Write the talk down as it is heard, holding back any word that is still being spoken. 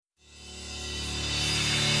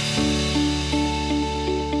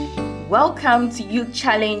Welcome to Youth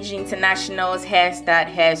Challenge International's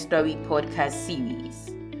HerStart Her Story podcast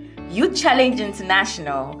series. Youth Challenge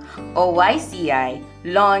International, or YCI,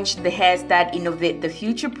 launched the HerStart Innovate the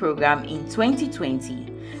Future program in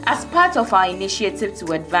 2020 as part of our initiative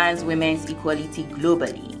to advance women's equality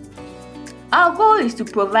globally. Our goal is to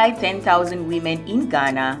provide 10,000 women in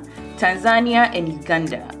Ghana, Tanzania, and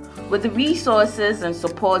Uganda with the resources and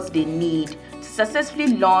supports they need to successfully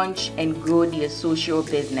launch and grow their social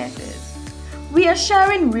businesses. We are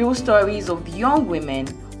sharing real stories of young women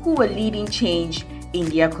who are leading change in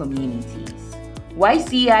their communities.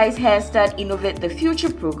 YCI's HerStart Innovate the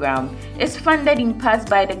Future program is funded in part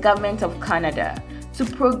by the Government of Canada to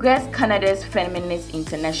progress Canada's Feminist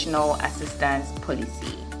International Assistance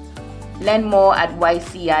Policy. Learn more at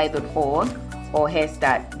yci.org or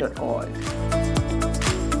herstart.org.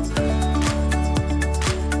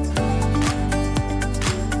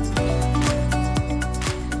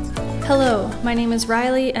 Hello, my name is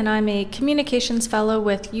Riley and I'm a Communications Fellow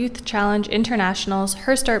with Youth Challenge International's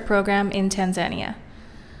HerStart program in Tanzania.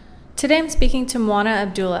 Today I'm speaking to Mwanaidi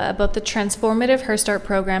Abdulla about the transformative HerStart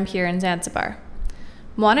program here in Zanzibar.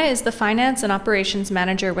 Mwana is the Finance and Operations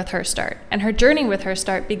Manager with HerStart, and her journey with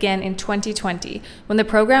HerStart began in 2020 when the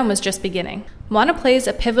program was just beginning. Mwana plays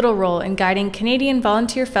a pivotal role in guiding Canadian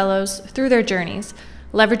volunteer fellows through their journeys,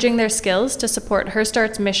 leveraging their skills to support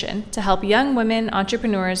HerStart's mission to help young women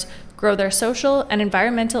entrepreneurs grow their social and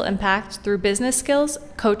environmental impact through business skills,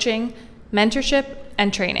 coaching, mentorship,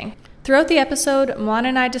 and training. Throughout the episode, Mwana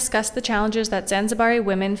and I discussed the challenges that Zanzibari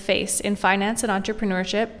women face in finance and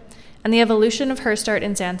entrepreneurship and the evolution of HerStart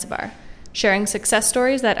in Zanzibar, sharing success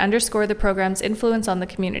stories that underscore the program's influence on the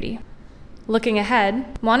community. Looking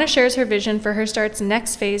ahead, Mwana shares her vision for HerStart's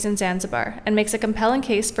next phase in Zanzibar and makes a compelling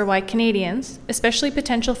case for why Canadians, especially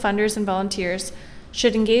potential funders and volunteers,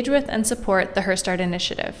 should engage with and support the HerStart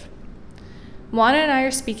initiative. Mwana and I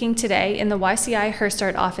are speaking today in the YCI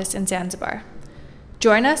HerStart office in Zanzibar.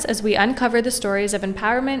 Join us as we uncover the stories of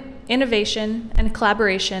empowerment, innovation, and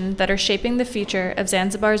collaboration that are shaping the future of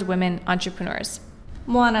Zanzibar's women entrepreneurs.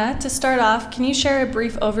 Mwana, to start off, can you share a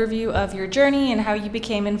brief overview of your journey and how you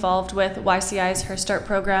became involved with YCI's HerStart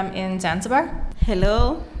program in Zanzibar?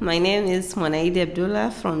 Hello, my name is Mwanaidi Abdulla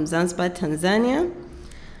from Zanzibar, Tanzania.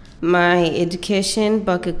 My education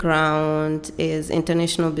background is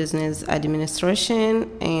international business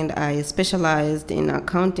administration and I specialized in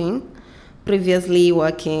accounting. Previously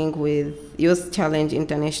working with Youth Challenge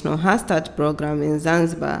International HerStart program in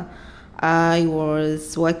Zanzibar, I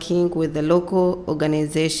was working with the local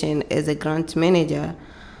organization as a grant manager,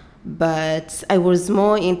 but I was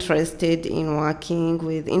more interested in working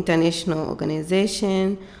with international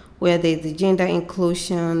organization where there's gender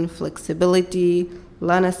inclusion, flexibility,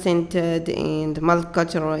 learner-centered and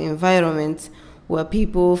multicultural environments where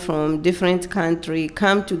people from different countries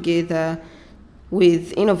come together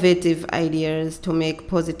with innovative ideas to make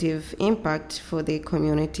positive impact for the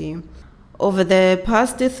community. Over the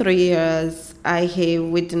past 3 years, I have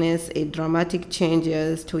witnessed a dramatic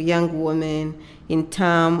changes to young women in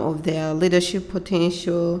terms of their leadership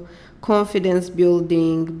potential, confidence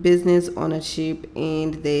building, business ownership,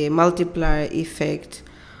 and the multiplier effect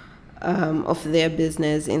of their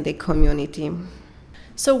business in the community.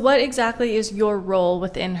 So what exactly is your role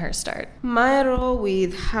within HerStart? My role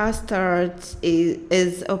with HerStart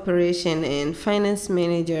as operation and finance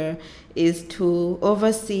manager is to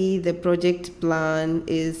oversee the project plan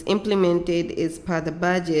is implemented as per the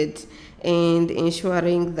budget and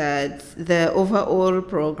ensuring that the overall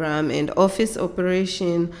program and office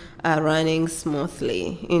operation are running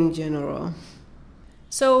smoothly in general.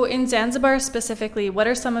 So in Zanzibar specifically, what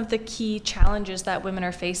are some of the key challenges that women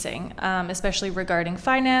are facing, especially regarding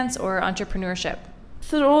finance or entrepreneurship?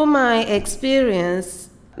 Through my experience,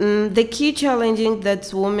 the key challenges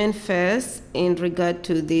that women face in regard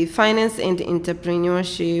to the finance and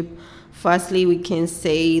entrepreneurship, firstly, we can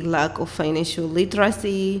say lack of financial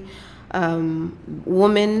literacy.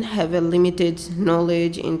 Women have a limited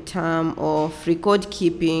knowledge in terms of record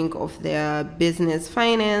keeping of their business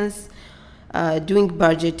finance, doing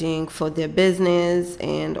budgeting for their business,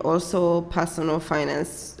 and also personal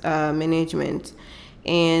finance management.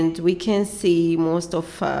 And we can see most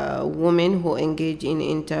of women who engage in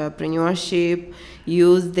entrepreneurship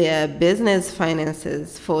use their business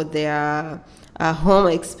finances for their home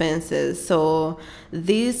expenses. So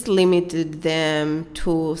this limited them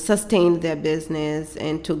to sustain their business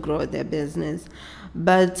and to grow their business.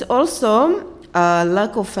 But also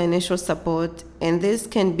lack of financial support, and this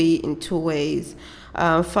can be in two ways.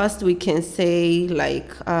 First, we can say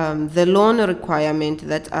the loan requirement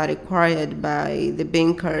that are required by the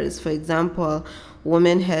bankers. For example,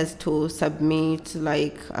 women has to submit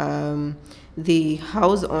the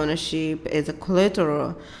house ownership as a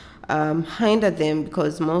collateral hinder them,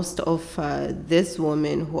 because most of these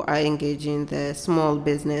women who are engaging in the small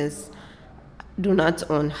business do not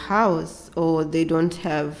own house, or they don't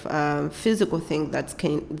have physical thing that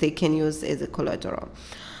they can use as a collateral.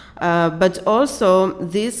 But also,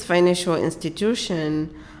 this financial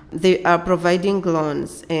institution, they are providing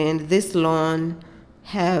loans, and this loan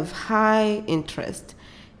have high interest.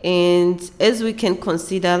 And as we can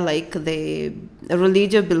consider, like, the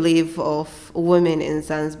religious belief of women in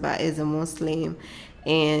Zanzibar as a Muslim,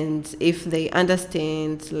 and if they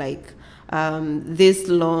understand, like, this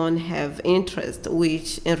loan have interest,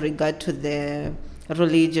 which in regard to their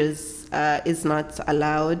religious is not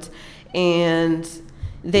allowed, and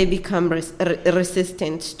they become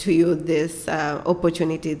resistant to use this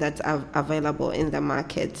opportunity that's available in the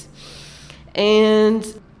market. And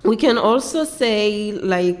we can also say,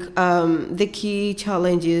 like, the key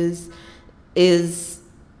challenges is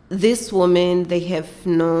these women, they have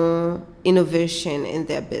no innovation in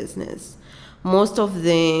their business. Most of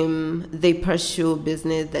them, they pursue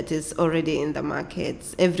business that is already in the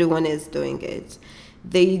market. Everyone is doing it.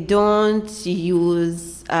 They don't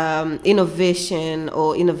use innovation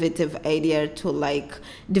or innovative idea to, like,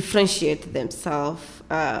 differentiate themselves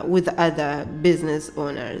with other business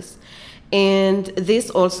owners. And this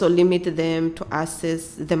also limits them to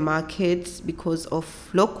access the market because of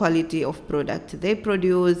low quality of product they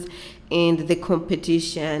produce and the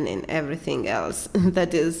competition and everything else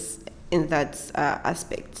that is in that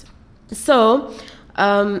aspect. So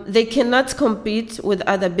they cannot compete with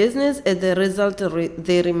other business. As a result,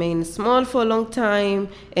 they remain small for a long time,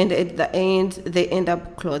 and at the end, they end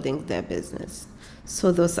up closing their business.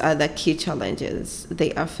 So those are the key challenges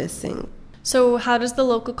they are facing. So how does the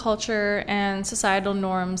local culture and societal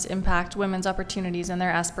norms impact women's opportunities and their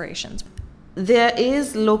aspirations? There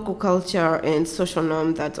is local culture and social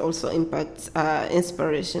norm that also impacts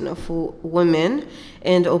inspiration of women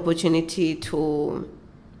and opportunity to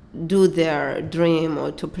do their dream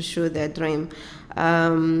or to pursue their dream.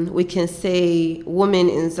 We can say women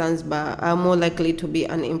in Zanzibar are more likely to be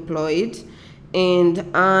unemployed and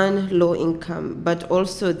earn low income, but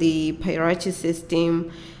also the hierarchy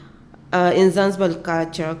system in Zanzibar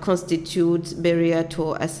culture constitutes barrier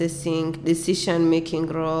to accessing decision-making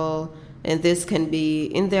role, and this can be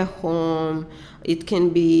in their home, it can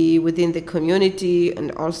be within the community,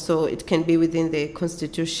 and also it can be within the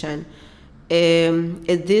constitution.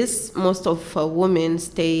 At this, most of women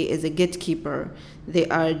stay as a gatekeeper. They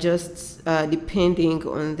are just depending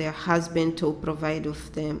on their husband to provide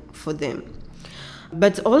for them.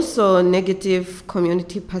 But also negative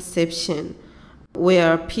community perception,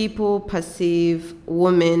 where people perceive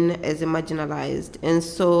women as marginalized, and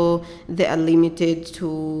so they are limited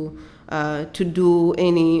to do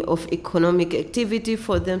any of economic activity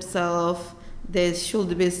for themselves. There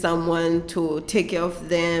should be someone to take care of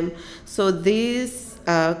them. So this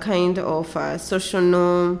kind of social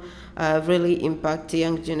norm really impact the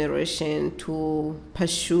young generation to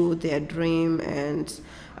pursue their dream and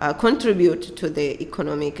contribute to the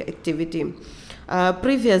economic activity.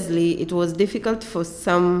 Previously, it was difficult for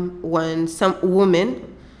some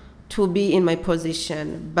women to be in my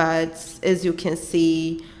position, but as you can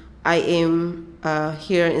see, I am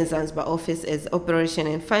here in Zanzibar office as Operation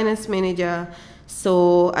and Finance Manager,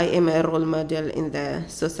 so I am a role model in the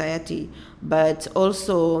society. But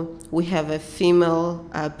also, we have a female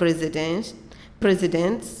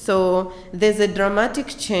president. So there's a dramatic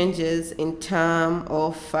changes in terms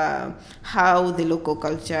of how the local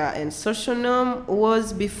culture and social norm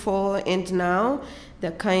was before and now.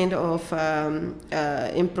 The kind of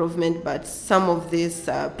improvement, but some of this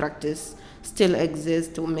practice still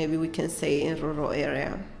exists, or maybe we can say in rural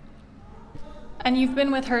area. And you've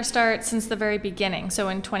been with HerStart since the very beginning, so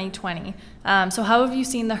in 2020. So how have you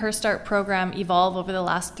seen the HerStart program evolve over the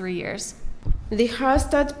last 3 years? The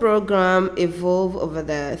HerStart program evolved over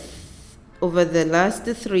the last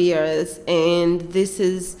 3 years, and this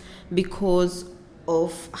is because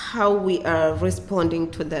of how we are responding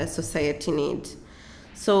to the society need.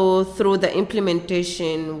 So through the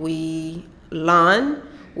implementation, we learn,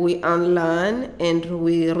 we unlearn, and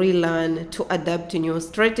we relearn to adapt to new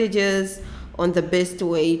strategies on the best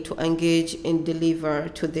way to engage and deliver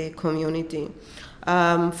to the community.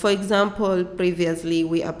 For example, previously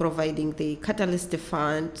we are providing the Catalyst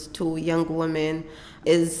Fund to young women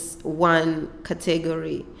as one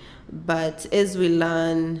category, but as we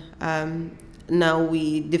learn, now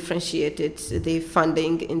we differentiated the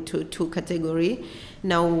funding into two categories,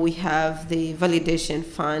 Now we have the validation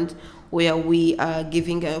fund, where we are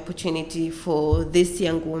giving an opportunity for these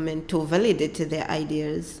young women to validate their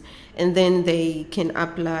ideas, and then they can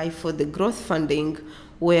apply for the growth funding,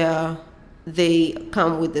 where they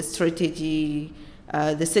come with the strategy,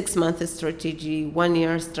 the 6-month strategy,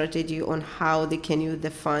 1-year strategy on how they can use the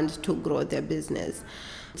fund to grow their business.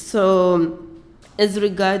 So as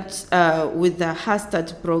regards with the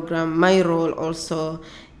HerStart program, my role also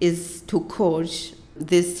is to coach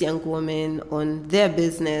these young women on their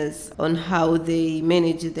business, on how they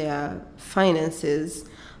manage their finances,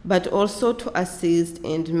 but also to assist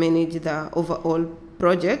and manage the overall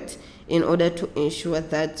project in order to ensure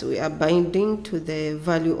that we are binding to the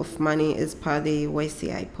value of money as per the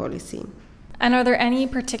YCI policy. And are there any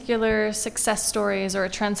particular success stories or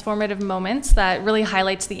transformative moments that really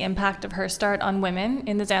highlights the impact of HerStart on women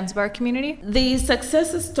in the Zanzibar community? The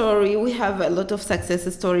success story, we have a lot of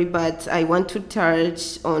success story, but I want to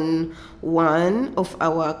touch on one of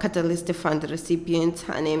our Catalyst Fund recipients.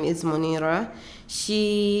 Her name is Munira.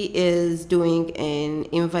 She is doing an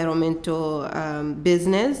environmental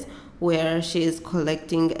business where she is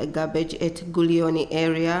collecting garbage at Gulioni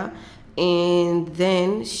area, and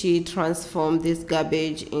then she transformed this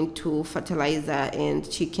garbage into fertilizer and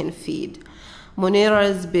chicken feed.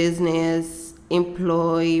 Munira's business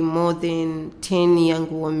employ more than 10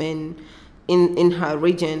 young women in her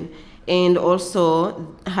region, and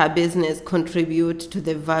also her business contribute to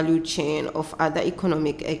the value chain of other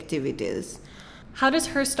economic activities. How does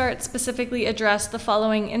HerStart specifically address the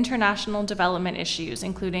following international development issues,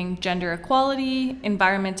 including gender equality,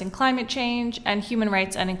 environment and climate change, and human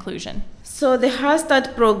rights and inclusion? So the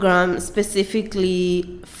HerStart program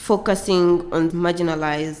specifically focusing on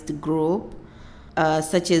marginalized group,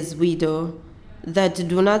 such as widow, that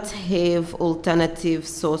do not have alternative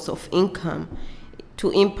source of income,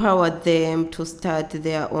 to empower them to start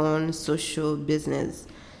their own social business.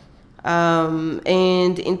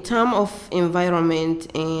 And in terms of environment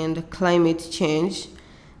and climate change,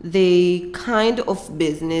 the kind of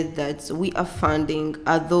business that we are funding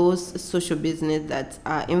are those social business that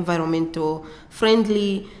are environmental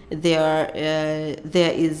friendly. There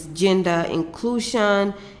is gender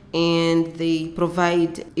inclusion, and they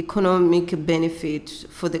provide economic benefit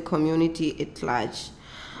for the community at large.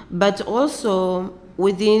 But also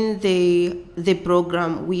within the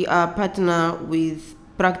program, we are partner with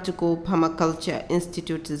Practical Permaculture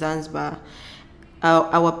Institute Zanzibar.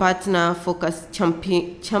 Our partner focus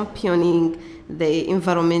championing the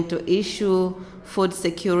environmental issue, food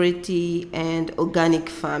security, and organic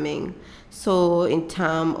farming. So in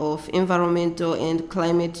terms of environmental and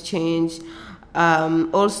climate change,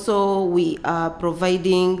 also we are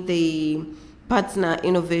providing the Partner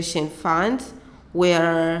Innovation Fund,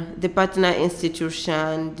 where the partner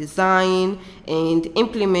institution design and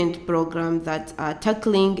implement programs that are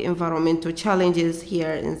tackling environmental challenges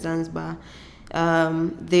here in Zanzibar.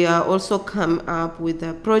 They are also come up with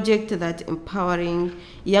a project that empowering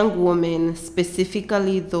young women,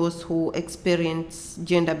 specifically those who experience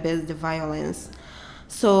gender-based violence.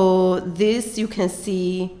 So this, you can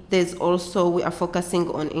see, there's also, we are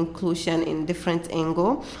focusing on inclusion in different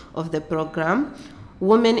angle of the program.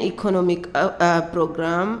 Women economic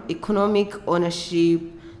program, economic ownership,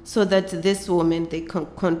 so that these women, they can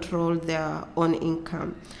control their own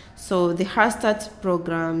income. So the HerStart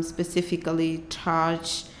program specifically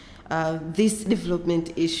touch this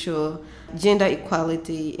development issue, gender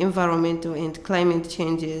equality, environmental and climate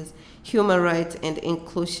changes, human rights and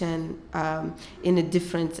inclusion in a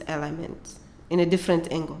different element, in a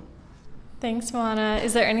different angle. Thanks, Mwana.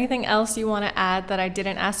 Is there anything else you want to add that I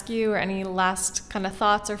didn't ask you, or any last kind of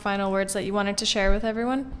thoughts or final words that you wanted to share with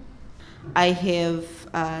everyone? I have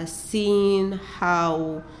seen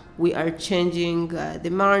how we are changing the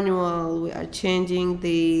manual, we are changing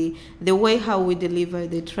the way how we deliver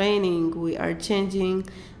the training, we are changing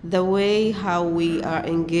the way how we are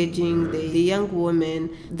engaging the young women,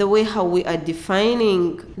 the way how we are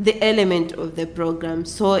defining the element of the program,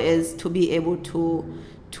 so as to be able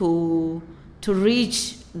to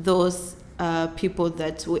reach those people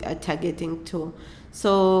that we are targeting to.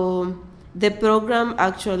 So the program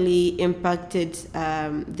actually impacted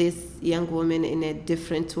this young woman in a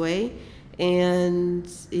different way, and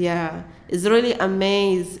it's really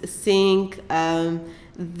amazing seeing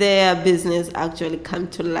their business actually come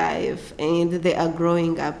to life and they are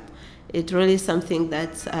growing up. It's really something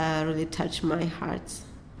that really touched my heart.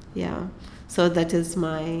 So that is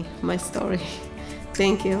my story.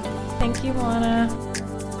 Thank you. Thank you, Mwana.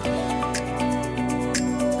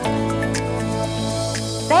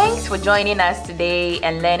 Thanks for joining us today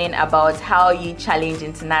and learning about how You Challenge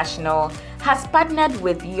International has partnered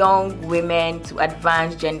with young women to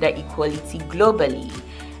advance gender equality globally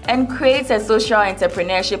and creates a social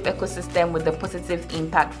entrepreneurship ecosystem with a positive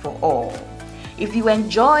impact for all. If you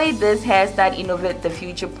enjoyed this HerStart Innovate the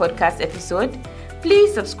Future podcast episode,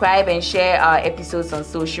 please subscribe and share our episodes on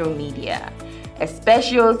social media. A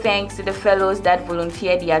special thanks to the fellows that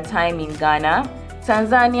volunteered their time in Ghana,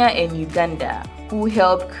 Tanzania, and Uganda who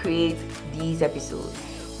helped create these episodes.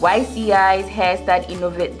 YCI's HerStart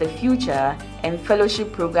Innovate the Future and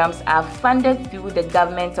fellowship programs are funded through the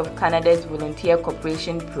Government of Canada's Volunteer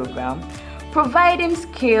Cooperation Program, providing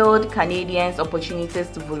skilled Canadians opportunities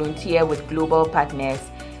to volunteer with global partners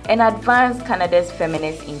and advance Canada's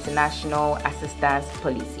Feminist International Assistance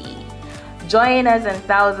Policy. Join us and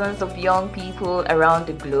thousands of young people around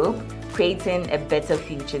the globe creating a better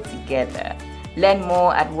future together. Learn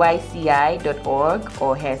more at yci.org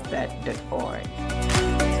or herstart.org.